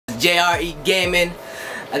JREGaming.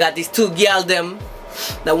 I got these two gal them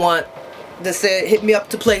that said hit me up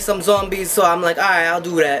to play some zombies, so I'm like, alright, I'll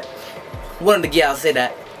do that. One of the gals said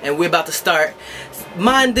that, and we're about to start.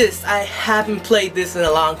 Mind this, I haven't played this in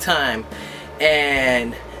a long time,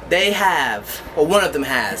 and they have, or one of them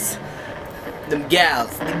has, them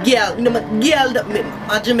gals, the gal, you know,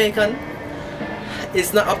 my Jamaican,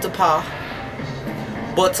 it's not up to par,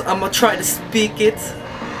 but I'm gonna try to speak it,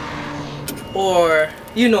 or,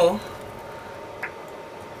 you know,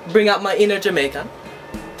 bring out my inner Jamaican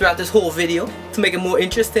throughout this whole video to make it more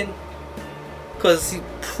interesting, because you're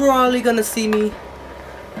probably gonna see me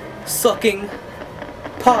sucking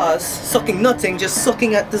nothing, just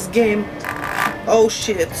sucking at this game. Oh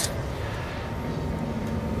shit.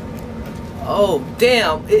 Oh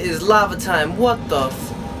damn, it is lava time. What the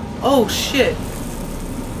f— oh shit.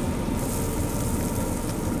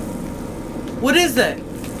 What is that?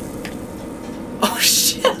 Oh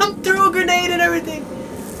shit, I'm through a grenade and everything.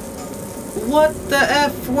 What the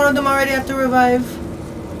F? One of them already have to revive.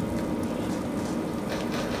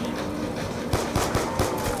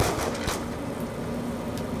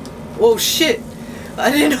 Oh shit!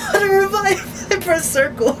 I didn't know how to revive. I pressed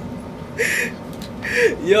circle.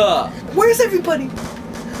 Yeah. Where's everybody?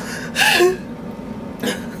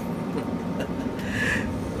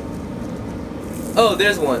 Oh,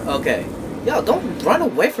 there's one. Okay. Yo, don't run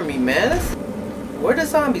away from me, man. Where the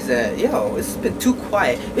zombies at? Yo, it's been too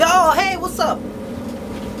quiet. Yo, hey, what's up?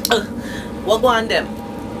 What go on them?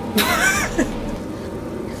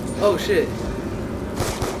 Oh shit.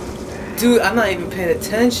 Dude, I'm not even paying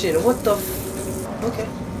attention. What the f— okay.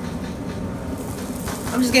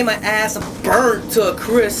 I'm just getting my ass burnt to a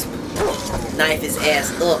crisp. Knife his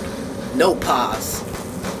ass up. No pause.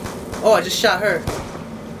 Oh, I just shot her.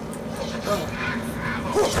 Oh.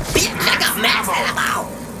 Bitch, I got max ammo.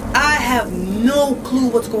 I have no clue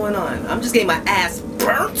what's going on. I'm just getting my ass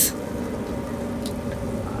burnt.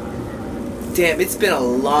 Damn, it's been a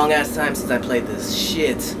long ass time since I played this.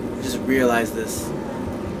 Shit. I just realized this.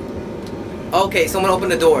 Okay, someone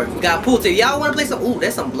opened the door. We got a pool table. Y'all want to play some— ooh,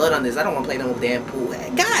 there's some blood on this. I don't want to play no damn pool.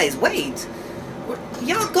 Hey, guys, wait. Where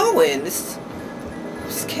y'all going? I'm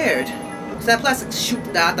scared. Is that plastic? Shoot.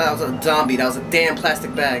 I thought that was a zombie. That was a damn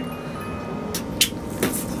plastic bag.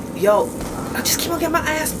 Yo, I just keep on getting my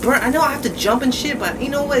ass burnt. I know I have to jump and shit, but you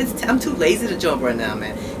know what? I'm too lazy to jump right now,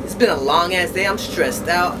 man. It's been a long ass day. I'm stressed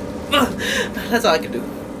out. Ugh. That's all I can do.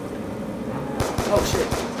 Oh shit.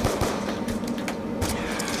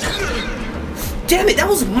 Damn it, that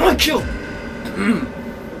was my kill!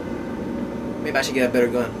 Maybe I should get a better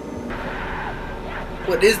gun.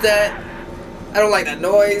 What is that? I don't like that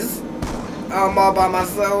noise. I'm all by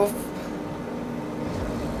myself.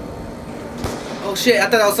 Oh shit, I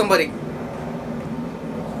thought that was somebody.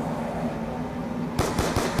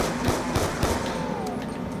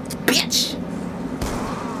 Bitch!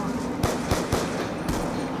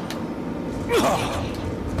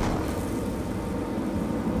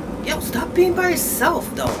 Yo, stop being by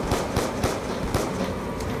yourself, though.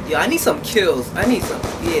 Yo, I need some kills. I need some.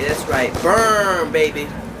 Yeah, that's right. Burn, baby.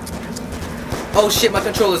 Oh shit, my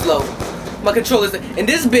controller's low. My controller's— and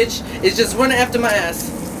this bitch is just running after my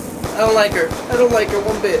ass. I don't like her. I don't like her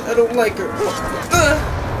one bit. I don't like her.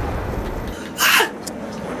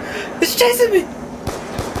 It's chasing me.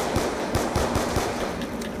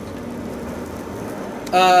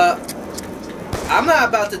 I'm not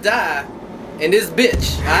about to die in this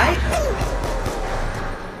bitch, alright?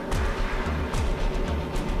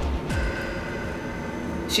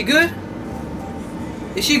 She good?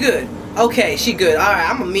 Is she good? Okay, she good. Alright,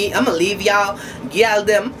 I'm gonna leave y'all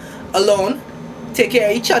them alone. Take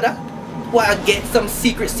care of each other while I get some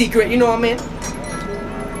secret, you know what I mean?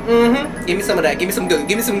 Give me some of that. Give me some good.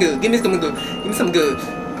 Give me some good. Give me some good. Give me some good.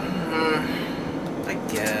 I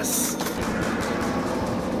guess.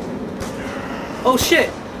 Oh shit.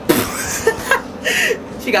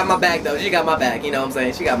 She got my bag though. She got my bag. You know what I'm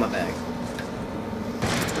saying? She got my bag.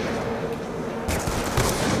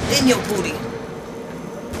 In your booty.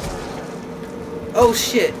 Oh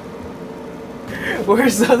shit.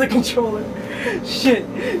 Where's the other controller? Shit.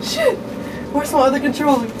 Shit. Where's my other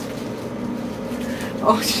controller?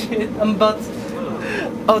 Oh shit. I'm about to—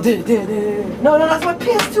 oh, there. No, that's my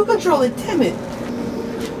PS2 controller. Damn it.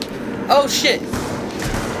 Oh shit.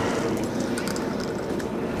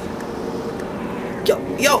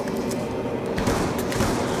 Yo.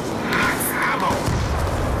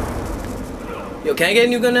 Yo, can I get a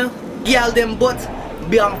new gun now? Y'all them butts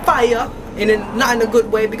be on fire, and then not in a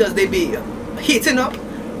good way because they be heating up.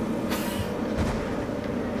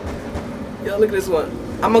 Yo, look at this one.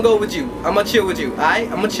 I'm gonna go with you. I'm gonna chill with you.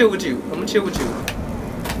 Alright? I'm gonna chill with you. I'm gonna chill with you.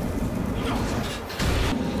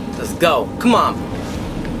 go. Come on.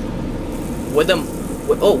 With them.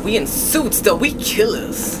 Oh, we in suits though. We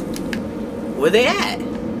killers. Where they at?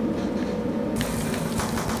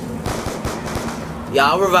 Yeah,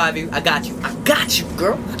 I'll revive you. I got you. I got you,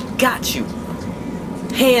 girl. I got you.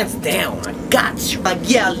 Hands down. I got you. I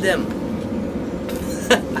yell them.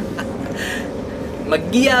 I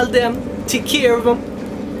yell them. Take care of them.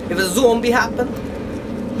 If a zombie happen,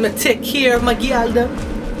 I'm gonna take care of my girl them.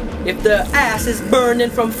 If the ass is burning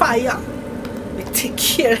from fire, I take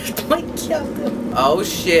care of my girl them. Oh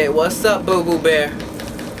shit, what's up, Boo Boo Bear?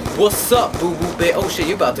 What's up, Boo Boo Bear? Oh shit,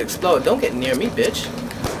 you about to explode. Don't get near me, bitch.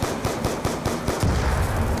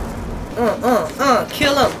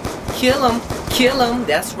 Kill him. Kill him. Kill him.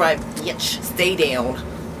 That's right, bitch. Stay down.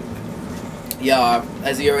 Yeah,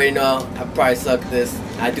 as you already know, I probably suck at this.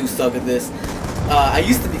 I do suck at this. I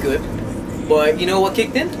used to be good, but you know what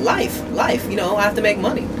kicked in? Life, you know, I have to make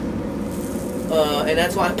money. And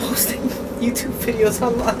that's why I'm posting YouTube videos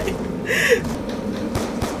online.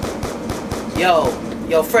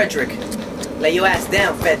 Yo, Frederick. Lay your ass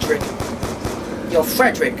down, Frederick. Yo,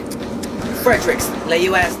 Fredericks, lay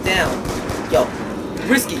your ass down. Yo,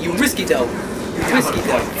 you risky though. You risky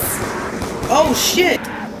though. Oh shit!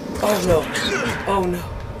 Oh no. Oh no.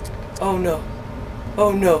 Oh no.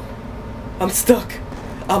 Oh no. I'm stuck.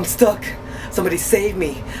 I'm stuck. Somebody save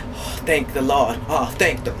me. Oh, thank the Lord. Oh,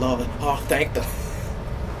 thank the Lord. Oh, thank the...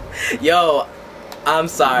 Yo, I'm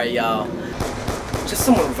sorry, y'all. Just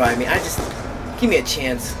someone revive me. Give me a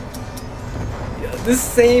chance. Yo, this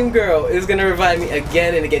same girl is gonna revive me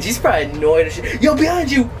again and again. She's probably annoyed as shit. Yo,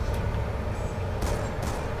 behind you!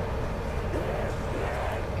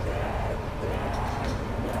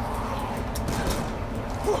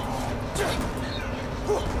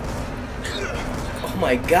 Oh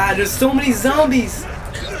my god, there's so many zombies!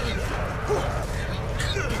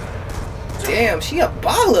 Damn, she a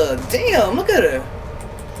baller! Damn, look at her!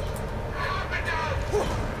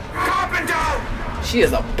 She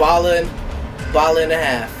is a baller and a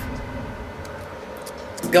half.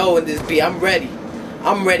 Let's go in this B. I'm ready.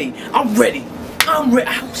 I'm ready.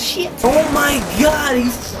 Oh shit! Oh my god,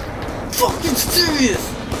 he's fucking serious!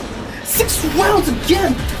 6 rounds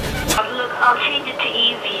again! Look, I'll change it to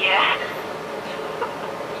easy, yeah?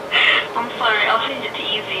 I'm sorry, I'll change it to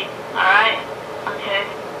easy. Alright? Okay.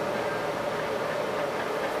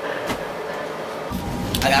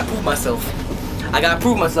 I gotta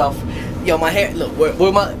prove myself. Yo, my hair, look,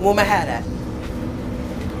 where my hat at?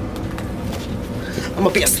 I'm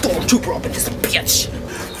gonna be a stormtrooper up in this bitch.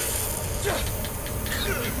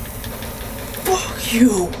 Fuck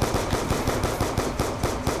you.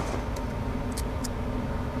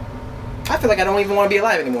 I feel like I don't even want to be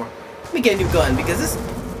alive anymore. Let me get a new gun because this is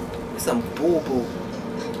some boo-boo.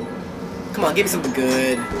 Come on, give me something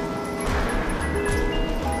good.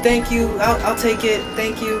 Thank you. I'll take it.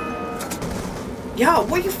 Thank you. Yo,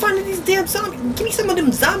 where you finding these damn zombies? Give me some of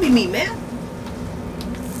them zombie meat, man.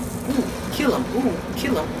 Ooh, kill him. Ooh,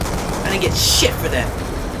 kill him. I didn't get shit for that.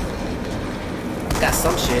 Got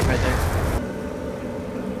some shit right there.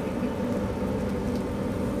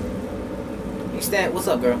 You stand. What's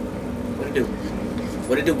up, girl? What it do?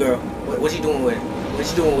 What it do, girl? What you doing with it? What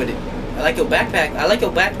you doing with it? I like your backpack. I like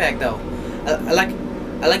your backpack though. I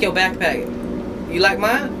like your backpack. You like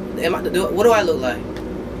mine? What do I look like?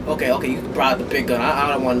 Okay, you brought the big gun. I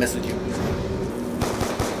don't want to mess with you.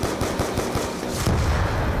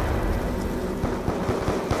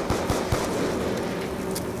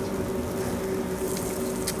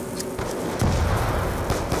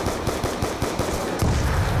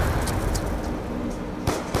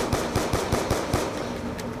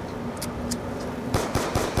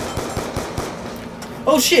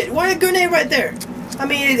 Oh shit! Why a grenade right there? I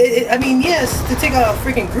mean, yes, to take out a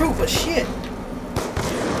freaking group, but shit.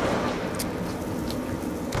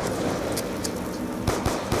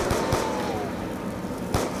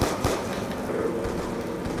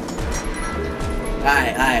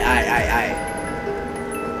 Aye.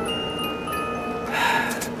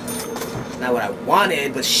 Not what I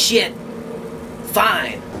wanted, but shit.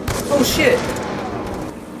 Fine. Oh shit.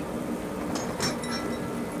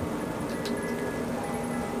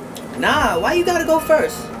 Nah, why you gotta go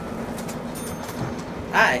first?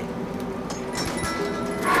 Alright.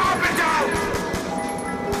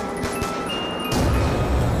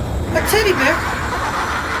 A teddy bear?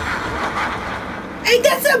 Ain't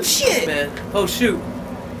that some shit? Man. Oh shoot.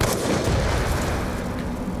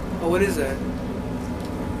 Oh, what is that?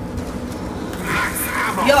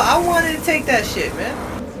 Yo, I wanted to take that shit, man.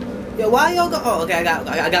 Yo, why y'all go? Oh, okay, I got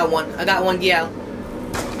one. I got one gal.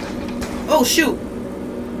 Oh shoot.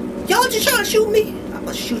 Y'all just trying to shoot me? I'm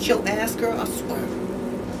gonna shoot your ass, girl, I swear.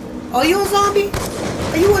 Are you a zombie?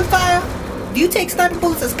 Are you on fire? Do you take sniper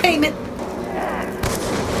bullets as payment?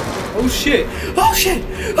 Oh shit! Oh shit!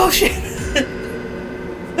 Oh shit!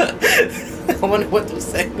 I wonder what they're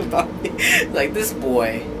saying about me. Like, this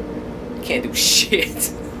boy can't do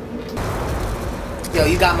shit. Yo,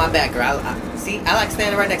 you got my back, girl. See, I like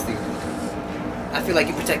standing right next to you. I feel like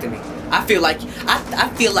you protected me. I feel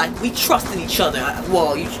like we trusted each other.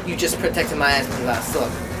 Well, you just protected my ass because I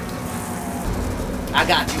suck. I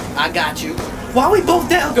got you. I got you. Why are we both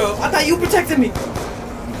down, girl? I thought you protected me.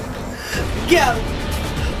 Yeah.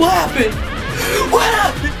 What happened? What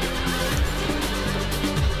happened?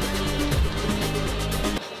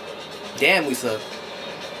 Damn, we suck.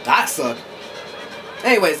 I suck.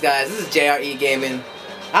 Anyways, guys, this is JREGaming.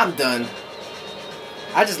 I'm done.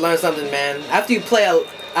 I just learned something, man. After you play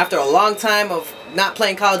after a long time of not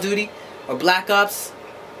playing Call of Duty or Black Ops,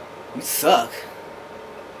 you suck.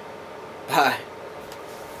 Bye.